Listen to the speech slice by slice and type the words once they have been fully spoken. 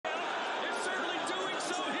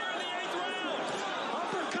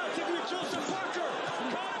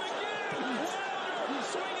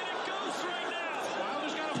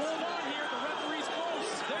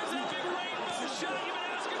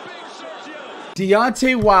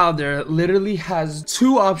Deontay Wilder literally has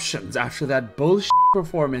two options after that bullshit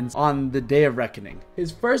performance on the day of reckoning. His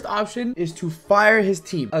first option is to fire his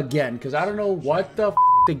team again, because I don't know what the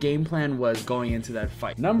the game plan was going into that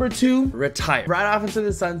fight. Number two, retire. Right off into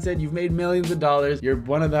the sunset. You've made millions of dollars. You're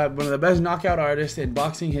one of the best knockout artists in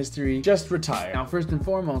boxing history. Just retire. Now, first and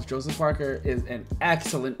foremost, Joseph Parker is an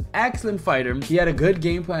excellent fighter. He had a good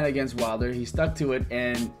game plan against Wilder. He stuck to it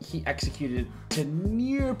and he executed to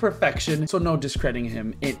near perfection. So no discrediting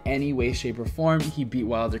him in any way, shape, or form. He beat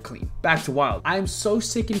Wilder clean. Back to Wilder. I'm so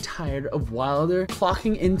sick and tired of Wilder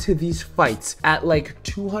clocking into these fights at like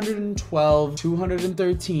 212,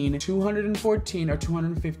 213, 214, or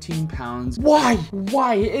 215 pounds. Why?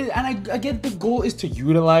 And I get the goal is to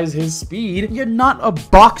utilize his speed. You're not a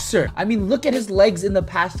boxer. I mean, look at his legs in the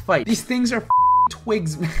past fight. These things are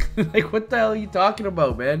twigs, man. Like, what the hell are you talking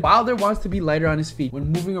about, man? Wilder wants to be lighter on his feet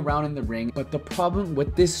when moving around in the ring, but the problem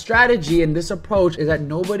with this strategy and this approach is that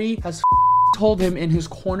nobody has told him in his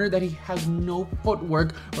corner that he has no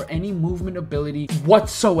footwork or any movement ability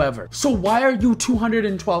whatsoever. So why are you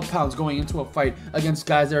 212 pounds going into a fight against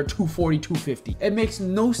guys that are 240, 250? It makes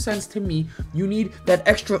no sense to me. You need that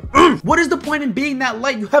extra what is the point in being that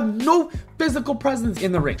light? You have no physical presence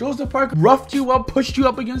in the ring. Joseph Parker roughed you up, pushed you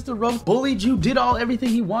up against the ropes, bullied you, did everything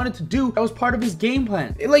he wanted to do. That was part of his game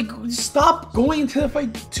plan. Stop going into the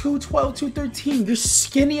fight 212, 213. You're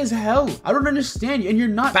skinny as hell. I don't understand you, and you're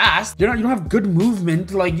not fast. You don't have good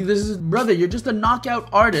movement. Like, this is, brother, you're just a knockout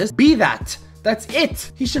artist. Be that. That's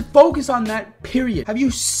it. He should focus on that, period. Have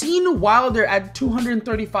you seen Wilder at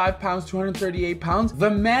 235 pounds, 238 pounds?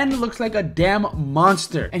 The man looks like a damn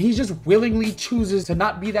monster, and he just willingly chooses to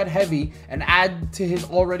not be that heavy and add to his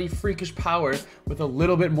already freakish power with a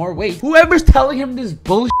little bit more weight. Whoever's telling him this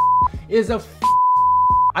bullshit is a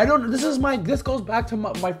this goes back to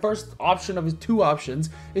my first option of his two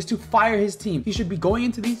options, is to fire his team. He should be going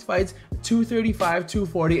into these fights 235,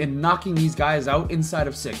 240 and knocking these guys out inside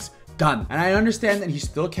of 6. Done. And I understand that he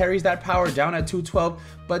still carries that power down at 212,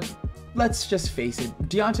 but let's just face it,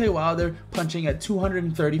 Deontay Wilder punching at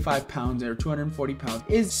 235 pounds or 240 pounds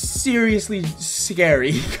is seriously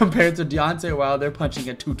scary compared to Deontay Wilder punching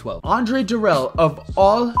at 212. Andre Dirrell, of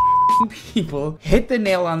all people, hit the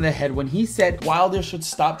nail on the head when he said Wilder should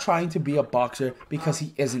stop trying to be a boxer because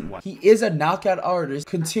he isn't one. He is a knockout artist.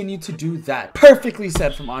 Continue to do that. Perfectly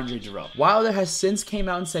said from Andre Dirrell. Wilder has since came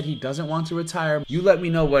out and said he doesn't want to retire. You let me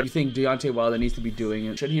know what you think Deontay Wilder needs to be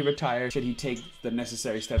doing. Should he retire? Should he take the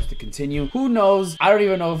necessary steps to continue? Who knows? I don't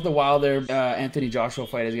even know if the Wilder Anthony Joshua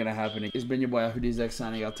fight is gonna happen. It's been your boy Afrodizak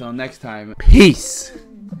signing out. Till next time, peace.